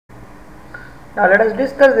Now let us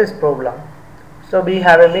discuss this problem. So we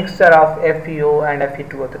have a mixture of FeO and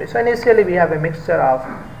Fe2O3. So initially we have a mixture of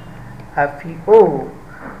FeO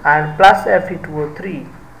and plus Fe2O3.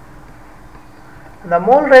 The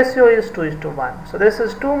mole ratio is 2:1. So this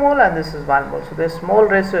is 2 mole and this is 1 mole. So this mole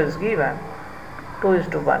ratio is given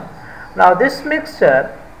 2:1. Now this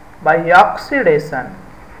mixture by oxidation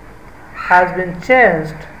has been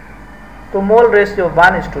changed to mole ratio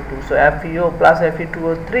 1:2. So FeO plus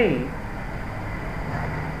Fe2O3.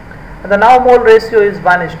 And the now mole ratio is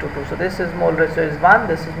 1:2. So this is mole ratio is 1.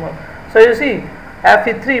 This is mole. So you see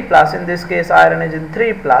Fe3 plus, in this case iron is in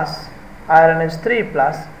 3 plus. Iron is 3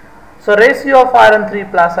 plus. So ratio of iron 3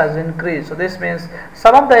 plus has increased. So this means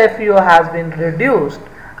some of the FeO has been reduced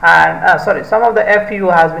and some of the FeO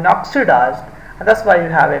has been oxidized, and that's why you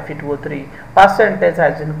have Fe2O3 percentage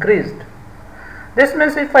has increased. This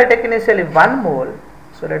means if I take initially 1 mole,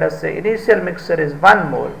 so let us say initial mixture is 1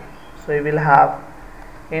 mole. So you will have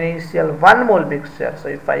initial 1 mole mixture. So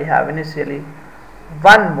if I have initially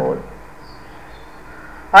 1 mole,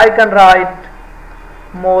 I can write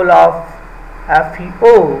mole of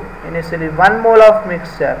FeO, initially 1 mole of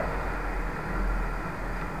mixture.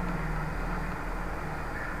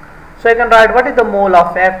 So I can write what is the mole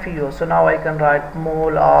of FeO. So now I can write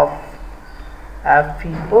mole of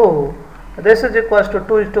FeO. This is equals to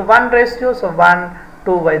 2:1 ratio. So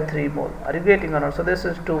 2/3 mole. Are you getting or not? So this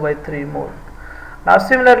is 2/3 mole. Now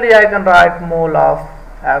similarly I can write mole of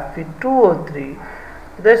Fe2O3.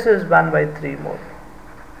 This is 1/3 mole.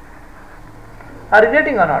 Are you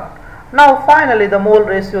getting or not? Now finally the mole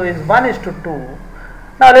ratio is 1:2.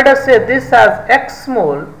 Now let us say this has X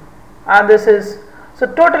mole and this is, so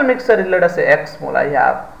total mixture is, let us say X mole I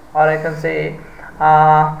have, or I can say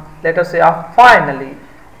let us say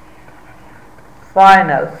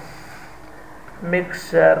final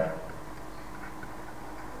mixture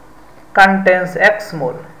contains X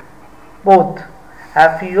mole. Both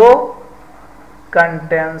FeO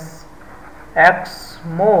contains X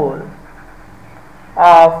mole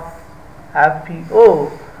of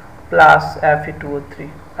FeO plus Fe2O3.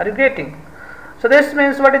 Are you getting? So this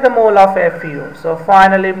means what is the mole of FeO? So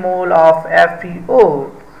finally mole of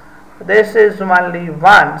FeO, this is only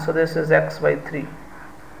 1. So this is X/3.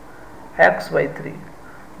 X/3.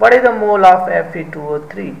 What is the mole of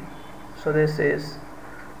Fe2O3? So this is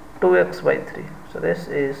 2x/3. So this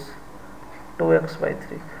is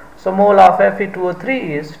 2x/3. So mole of Fe2O3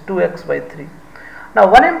 is 2x/3. Now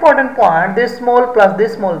one important point, this mole plus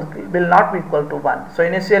this mole will not be equal to 1. So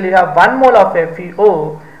initially you have 1 mole of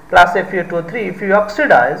FeO plus Fe2O3. If you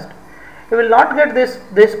oxidized, you will not get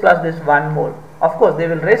this plus this 1 mole. Of course they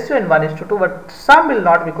will ratio in 1:2, but some will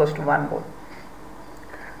not be equals to 1 mole.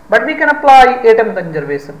 But we can apply atom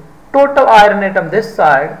conservation. Total iron atom this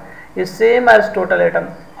side is same as total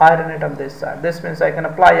iron atom this side. This means I can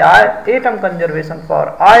apply atom conservation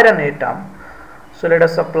for iron atom. So let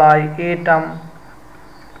us apply atom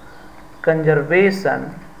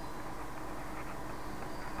conservation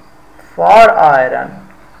for iron.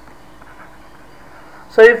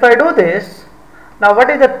 So if I do this, now what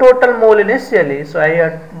is the total mole initially? So I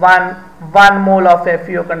had 1 mole of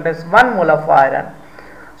FeO contains 1 mole of iron.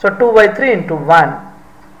 So 2/3 into 1.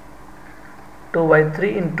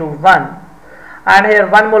 2/3 into 1. And here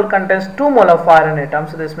 1 mole contains 2 mole of iron atom.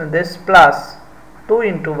 So this means this plus 2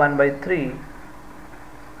 into 1/3.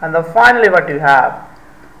 And then finally what you have?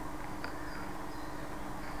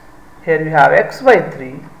 Here you have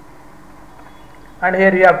X/3. And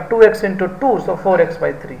here you have 2x into 2. So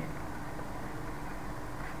 4x/3.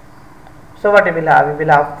 So what you will have? You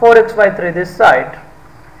will have 4x/3 this side.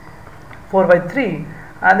 4/3.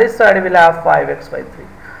 And this side will have 5x/3.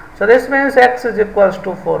 So this means x is equals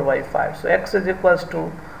to 4/5. So x is equals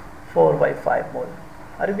to 4/5 mole.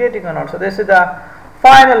 Are you getting or not? So this is the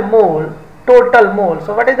final mole, total mole.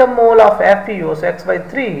 So what is the mole of FeO? So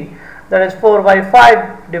x/3, that is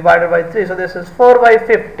 4/5 divided by 3. So this is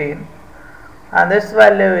 4/15. And this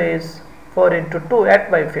value is 4 into 2,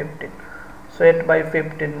 8/15. So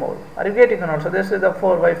 8/15 mole. Are you getting or not? So this is the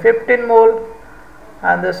 4/15 mole.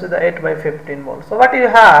 And this is the 8/15 mole. So what you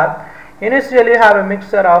have, initially you have a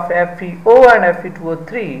mixture of FeO and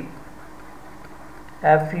Fe2O3,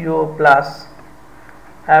 FeO plus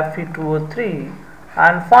Fe2O3,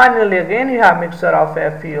 and finally again you have mixture of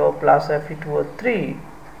FeO plus Fe2O3.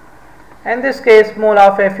 In this case mole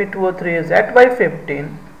of Fe2O3 is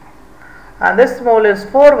 8/15 and this mole is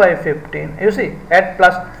 4/15. You see 8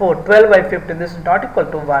 plus 4, 12/15. This is not equal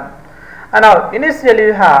to 1. And now initially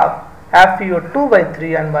you have FeO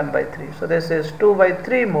 2/3 and 1/3. So this is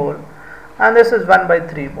 2/3 mole and this is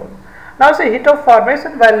 1/3 mole. Now see, heat of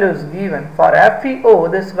formation value is given. For FeO,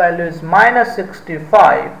 this value is minus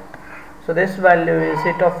 65. So this value is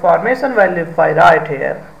heat of formation value. If I write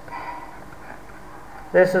here,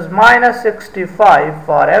 this is minus 65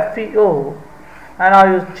 for FeO, and now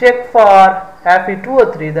you check for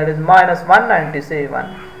Fe2O3, that is minus 197.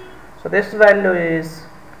 So this value is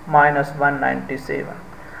minus 197.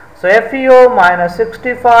 So FeO minus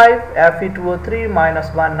 65, Fe2O3 minus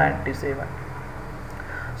 197.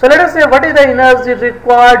 So let us say what is the energy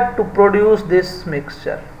required to produce this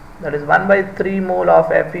mixture, that is 1 by 3 mole of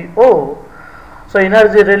FeO. So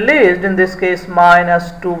energy released in this case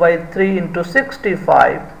minus 2 by 3 into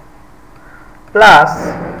 65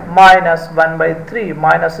 plus minus 1 by 3,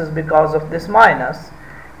 minus is because of this minus,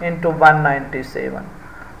 into 197.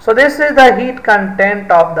 So this is the heat content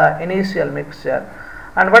of the initial mixture.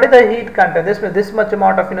 And what is the heat content? This means this much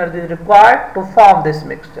amount of energy is required to form this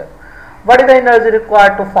mixture. What is the energy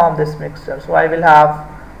required to form this mixture? So I will have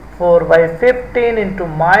 4 by 15 into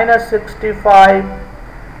minus 65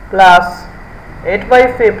 plus 8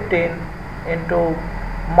 by 15 into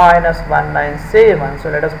minus 197. So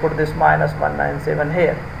let us put this minus 197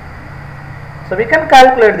 here. So we can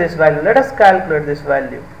calculate this value. Let us calculate this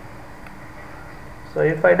value. So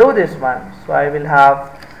if I do this one, so I will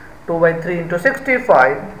have 2 by 3 into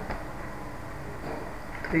 65,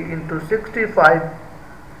 3 into 65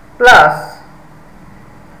 plus,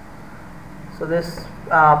 so this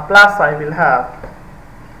plus I will have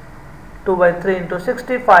 2 by 3 into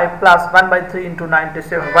 65 plus 1 by 3 into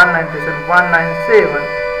 97,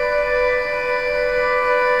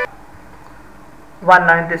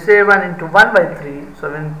 197 into 1 by 3,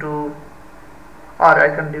 so into, or I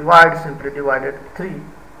can divide, simply divided 3.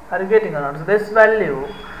 Are you getting or not? So this value,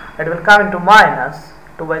 it will come into minus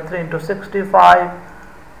 2 by 3 into 65,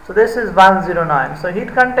 so this is 109. So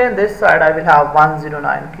heat content this side I will have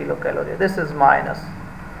 109 kilocalorie. This is minus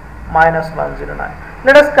 109.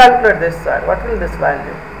 Let us calculate this side. What will this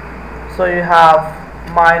value? So you have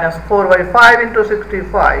minus 4 by 5 into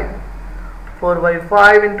 65, 4 by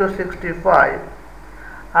 5 into 65,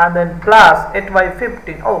 and then plus 8 by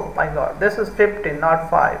 15. Oh my god, this is 15, not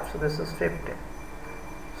 5. So this is 15.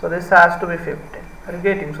 So this has to be 15. Are you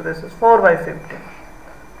getting? So this is 4 by 15.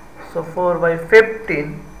 So 4 by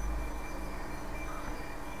 15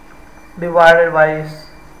 divided by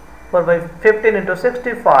 4 by 15 into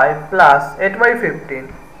 65 plus 8 by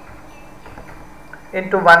 15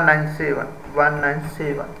 into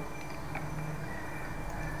 197.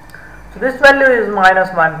 So this value is minus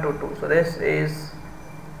 122. So this is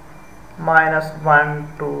minus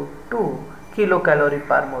 122 kilocalorie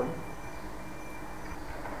per mole.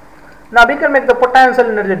 Now we can make the potential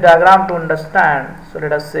energy diagram to understand. So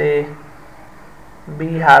let us say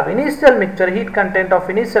we have initial mixture, heat content of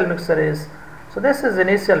initial mixture is, so this is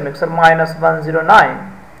initial mixture minus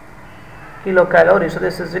 109 kilocalorie. So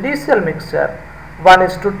this is initial mixture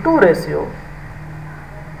 1:2 ratio,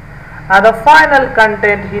 and the final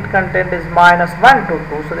content, heat content, is minus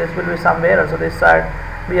 122. So this will be somewhere. So this side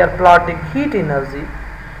we are plotting heat energy.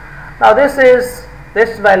 Now this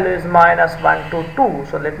value is minus 122.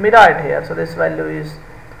 So let me write here. So this value is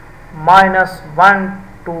minus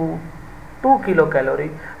 122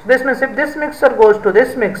 kilocalorie. So this means if this mixture goes to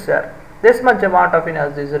this mixture, this much amount of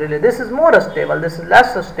energy is released. This is more stable, this is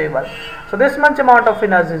less stable. So this much amount of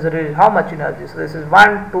energy is released. How much energy? So this is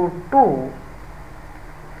 122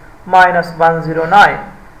 minus 109.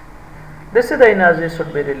 This is the energy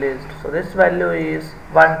should be released. So this value is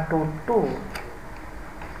 122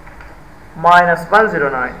 minus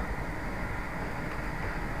 109.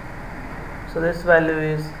 So this value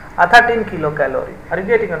is 13 kilocalorie. Are you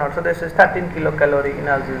getting or not? So this is 13 kilocalorie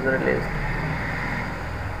energy is released.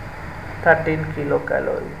 13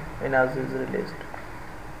 kilocalorie energy is released.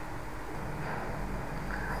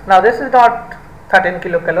 Now this is not 13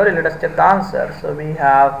 kilocalorie. Let us check the answer. So we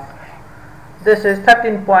have, this is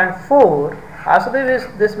 13.4. So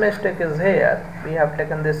this mistake is here. We have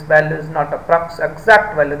taken this value is not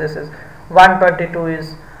exact value. This is 122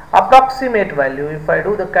 is approximate value. If I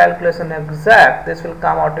do the calculation exact, this will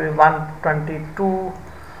come out to be 122.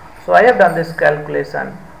 So I have done this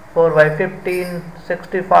calculation. 4 by 15,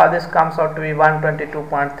 65, this comes out to be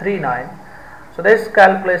 122.39. So this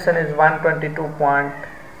calculation is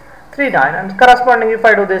 122.39, and corresponding, if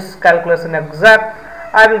I do this calculation exact,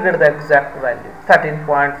 I will get the exact value,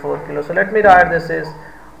 13.4 kilo. So let me write, this is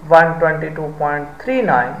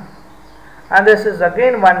 122.39, and this is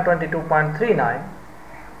again 122.39.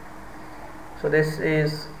 So this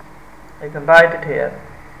is, I can write it here.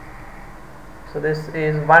 So this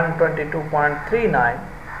is 122.39.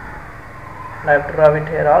 I have to rub it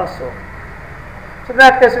here also. So So in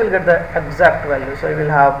that case we will get the exact value. So we will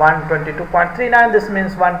have 122.39, this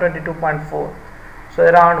means 122.4. So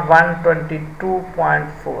around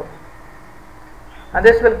 122.4, and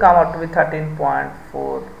this will come out to be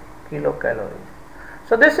 13.4 kilocalorie.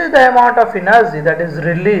 So this is the amount of energy that is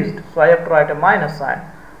released. So I have to write a minus sign.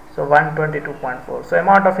 So 122.4. So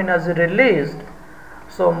amount of energy released.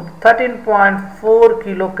 So 13.4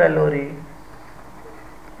 kilocalorie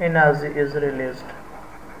energy is released.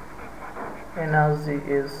 Energy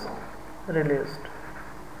is released.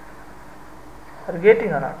 Are you getting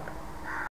or not?